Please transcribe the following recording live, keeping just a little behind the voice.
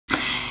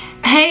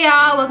Hey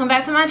y'all, welcome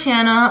back to my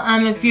channel.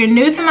 If you're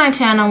new to my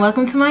channel,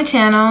 welcome to my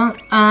channel.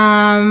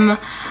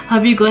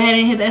 Hope you go ahead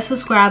and hit that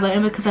subscribe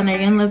button because I know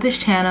you're gonna love this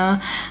channel.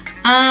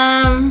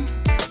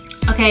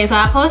 Okay, so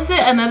I posted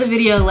another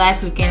video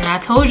last weekend and I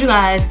told you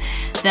guys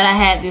that I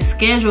had this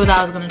schedule that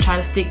I was gonna try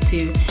to stick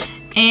to.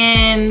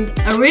 And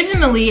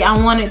originally I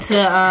wanted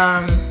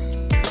to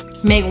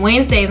make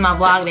Wednesdays my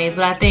vlog days,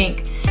 but I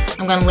think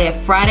I'm gonna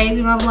let Fridays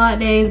be my vlog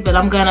days, but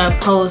I'm gonna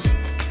post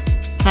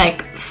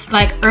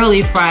like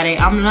early Friday.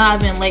 I'm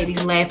not been late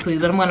these last weeks,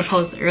 but I'm gonna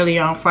post early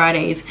on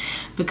Fridays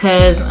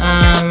because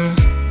I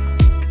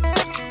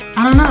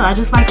don't know, I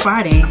just like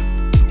Friday.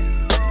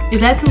 Is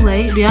that too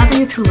late? Do y'all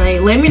think it's too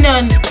late? Let me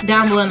know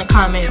down below in the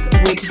comments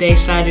which day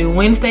should I do,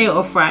 Wednesday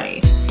or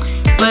Friday.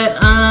 But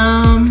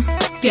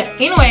yeah,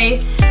 anyway,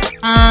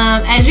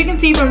 as you can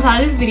see from the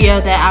title of this video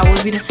that I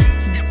will be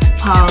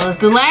pause.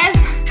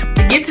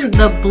 To get to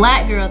the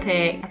black girl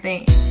tag, I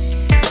think.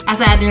 I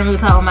said I didn't really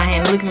talk with my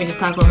hands. Look at me just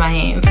talk with my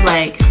hands.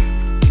 Like,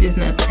 it's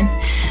nothing.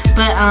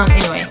 But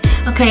anyway.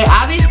 Okay,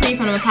 obviously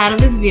from the title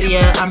of this video,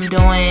 I'm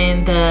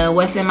doing the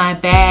what's in my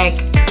bag.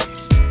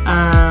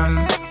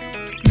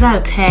 It's not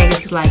a tag,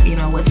 it's just like, you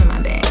know, what's in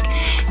my bag.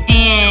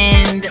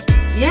 And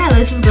yeah,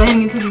 let's just go ahead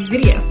and get to this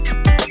video.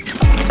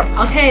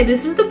 Okay,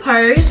 this is the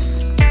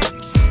purse.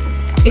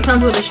 It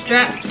comes with a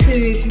strap too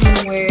if you want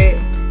to wear it,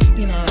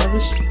 you know,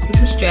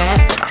 with a strap.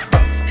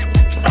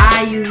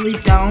 I usually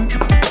don't,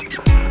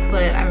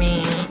 but I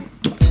mean,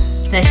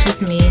 that's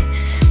just me.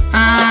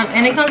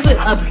 And it comes with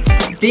a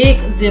big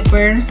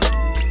zipper.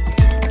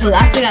 Look,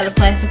 I still got the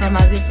plastic on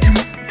my zipper.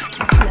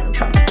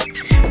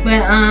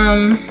 But I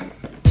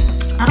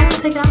don't want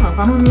to take it off.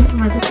 I don't want to mess with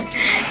my zipper.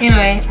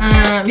 Anyway,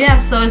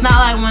 yeah, so it's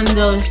not like one of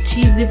those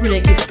cheap zippers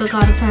that get stuck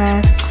all the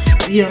time.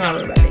 You don't know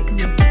about it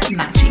because it's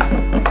not cheap.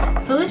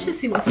 So let's just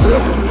see what's in here.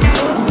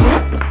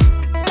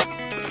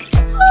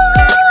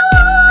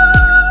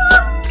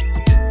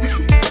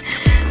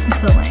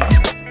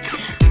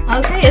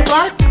 Okay, it's a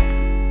lot of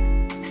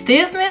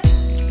still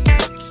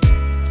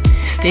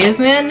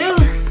smell new.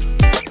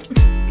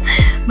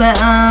 But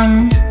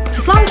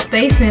it's a lot of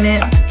space in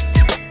it.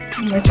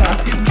 I'll let y'all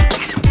see.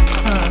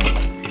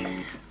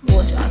 We'll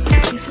let y'all see.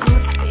 It's a lot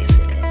of space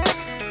in it.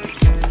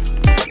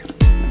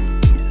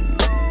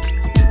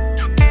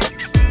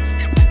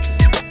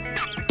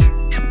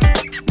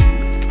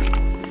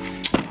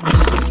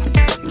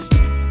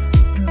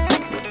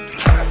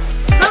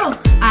 So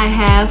I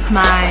have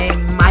my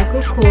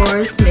Michael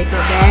Kors makeup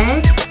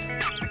bag.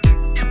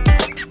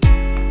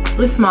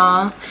 It's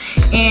small,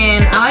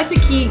 and I like to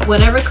keep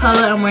whatever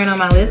color I'm wearing on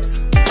my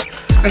lips,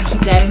 or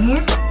keep that in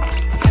here,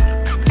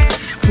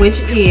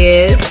 which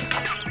is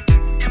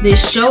this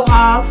show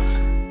off.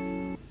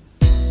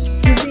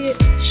 You see it?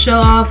 Show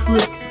off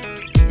lip.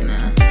 You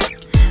know,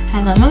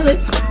 I love my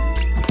lips.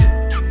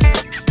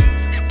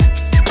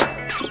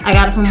 I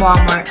got it from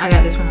Walmart. I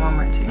got this from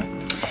Walmart too.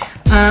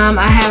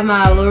 I have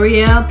my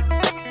L'Oreal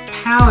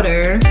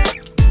powder.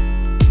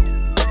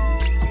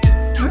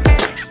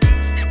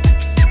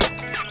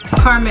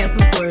 Carmex,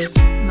 of course.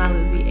 My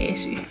lips be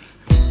ashy.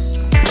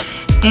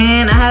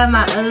 And I have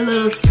my other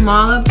little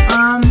smaller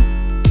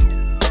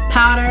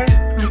powder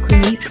from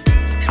Clinique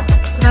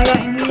that I got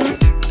in here.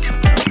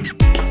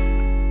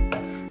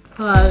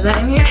 So, is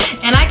that in here?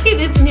 And I keep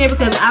this in here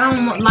because I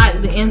don't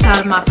like the inside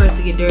of my purse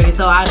to get dirty.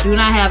 So I do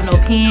not have no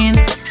pens,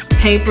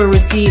 paper,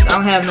 receipts. I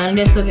don't have none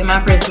of that stuff in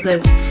my purse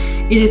because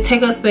it just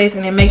takes up space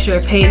and it makes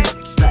your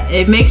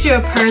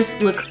purse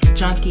looks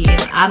junky,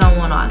 and I don't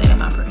want all that in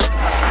my purse.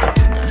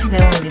 No,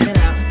 they won't get that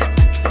out.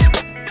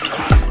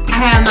 I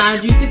have my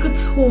Juicy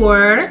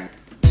Couture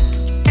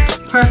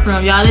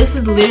perfume. Y'all, this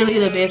is literally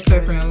the best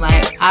perfume.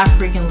 Like, I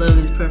freaking love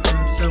this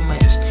perfume so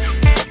much.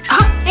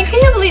 And can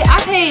you believe I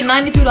paid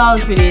 $92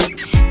 for this,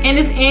 and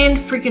it's in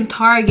freaking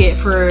Target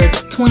for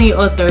 $20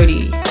 or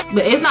 $30.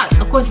 But it's not,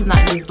 of course it's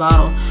not this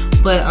bottle,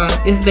 but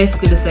it's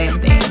basically the same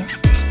thing.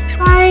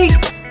 Like,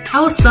 I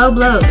was so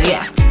blown. But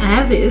yeah, I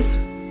have this.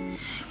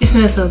 It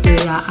smells so good,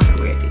 y'all. I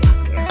swear it did. I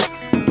swear.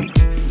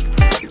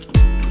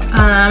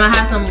 I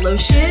have some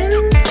lotion.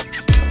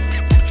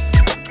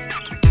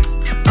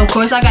 Of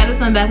course, I got this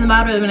from Bath &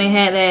 Body when they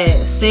had that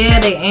sale,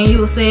 their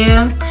annual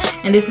sale.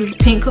 And this is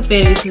pink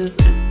confetti. This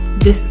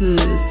is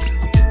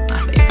my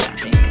favorite, I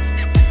think.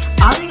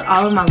 I think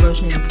all of my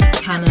lotions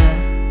kind of,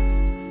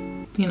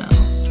 you know,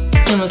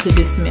 similar to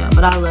this smell.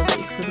 But I love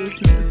this because it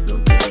smells so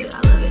good.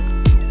 I love it.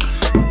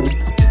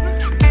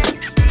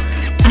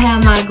 I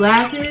have my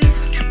glasses.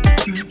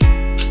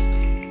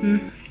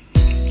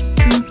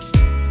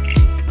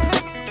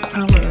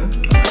 I will.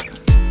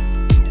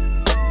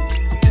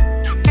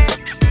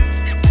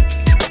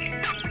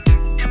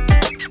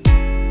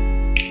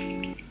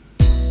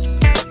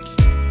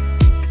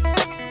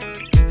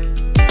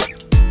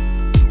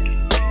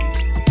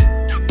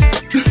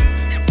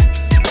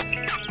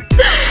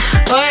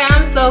 Boy,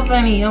 I'm so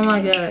funny. Oh my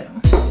god.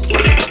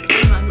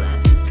 My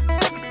glasses.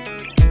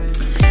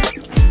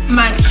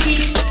 My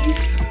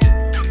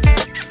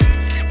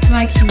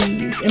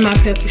keys, and my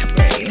pepper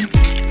spray.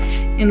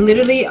 And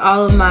literally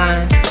all of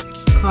my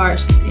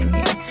cards just in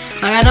here.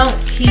 Like, I don't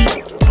keep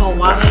a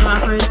wallet in my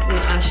purse,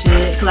 which I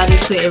should, because I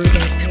just put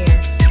everything in here.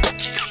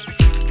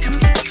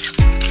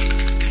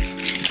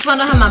 If I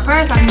don't have my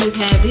purse, I can just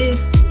have this,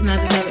 and I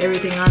just have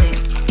everything on it.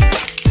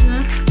 You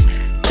know?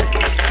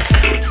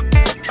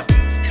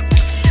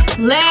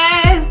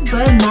 Last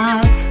but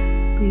not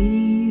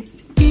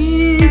least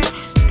is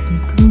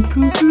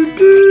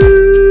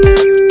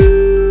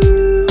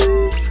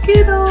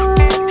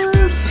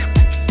Skittles.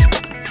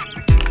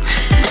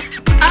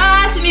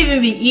 I shouldn't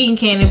even be eating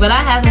candy, but I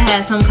have to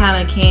have some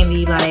kind of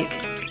candy like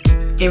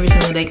every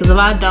single day, because if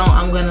I don't,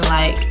 I'm gonna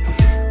like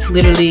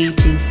literally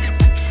just,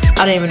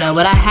 I don't even know,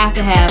 but I have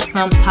to have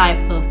some type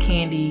of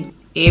candy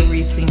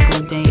every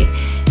single day,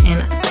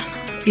 and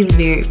it's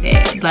very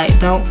bad. Like,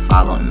 don't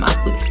follow in my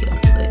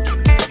footsteps, but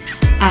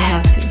I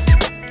have to.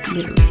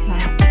 Literally, I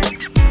have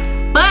to.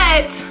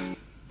 But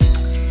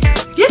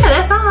yeah,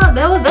 that's all.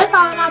 That's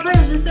all in my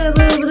purse. Just said a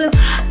little bit of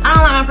this. I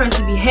don't like my purse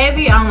to be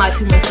heavy. I don't like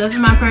too much stuff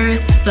in my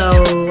purse.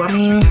 So I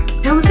mean,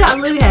 that was it. I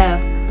literally have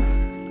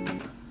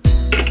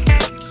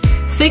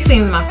 6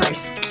 things in my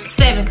purse.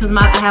 7, because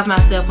I have my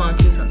cell phone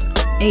too. Sometimes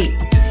 8.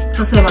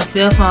 I set my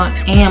cell phone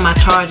and my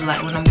charger,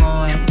 like when I'm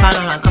going, if I know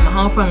I'm not coming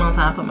home for a long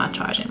time, I put my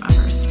charger in my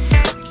purse.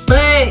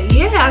 But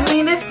yeah, I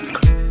mean, that's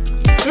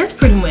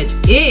pretty much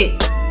it.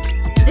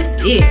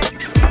 That's it.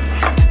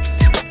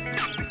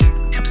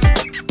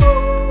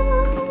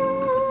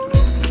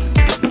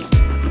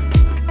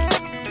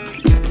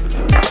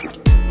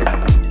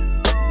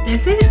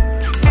 That's it.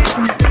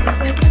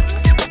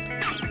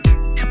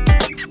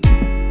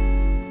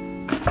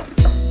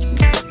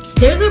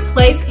 There's a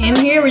place in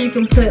here where you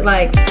can put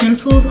like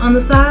pencils on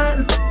the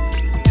side,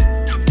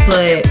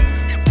 but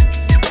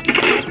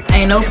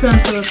ain't no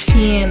pencils,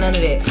 pen, none of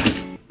that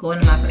going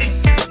in my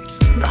purse.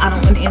 Cause I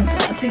don't want the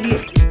inside to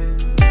get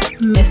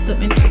messed up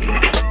and dirty.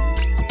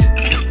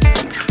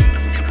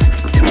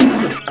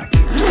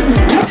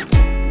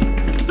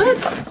 But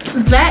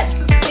that's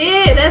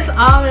it. That's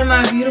all in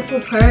my beautiful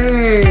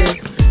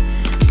purse.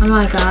 Oh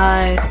my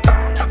god.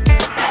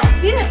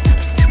 Yeah.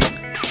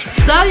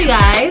 So you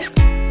guys,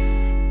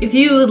 if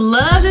you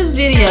love this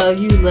video, if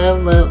you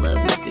love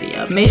this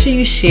video, make sure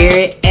you share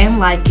it and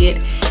like it.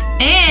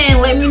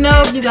 And let me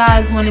know if you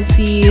guys want to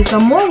see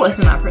some more what's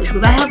in my purse,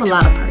 because I have a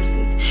lot of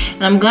purses.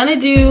 And I'm going to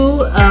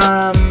do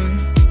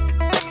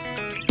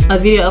a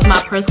video of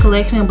my purse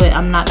collection, but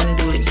I'm not going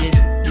to do it just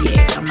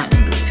yet. I'm not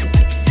going to do it just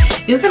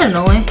yet. Isn't it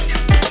annoying?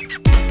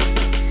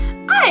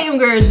 I hate when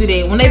girls do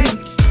that. When they be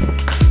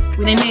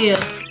with their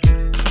nails.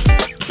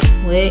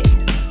 What?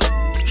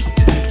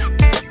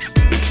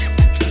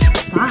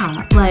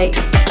 Stop. Like,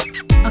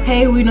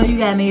 okay, we know you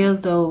got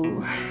nails though.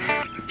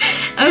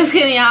 I'm just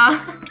kidding, y'all.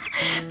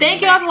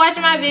 Thank y'all for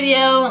watching my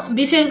video.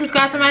 Be sure to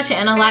subscribe to my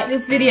channel, like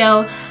this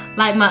video,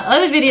 like my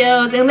other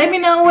videos, and let me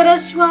know what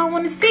else you all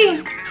want to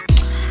see.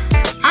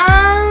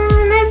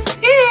 That's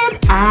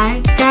it.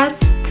 I got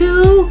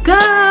to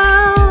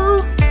go.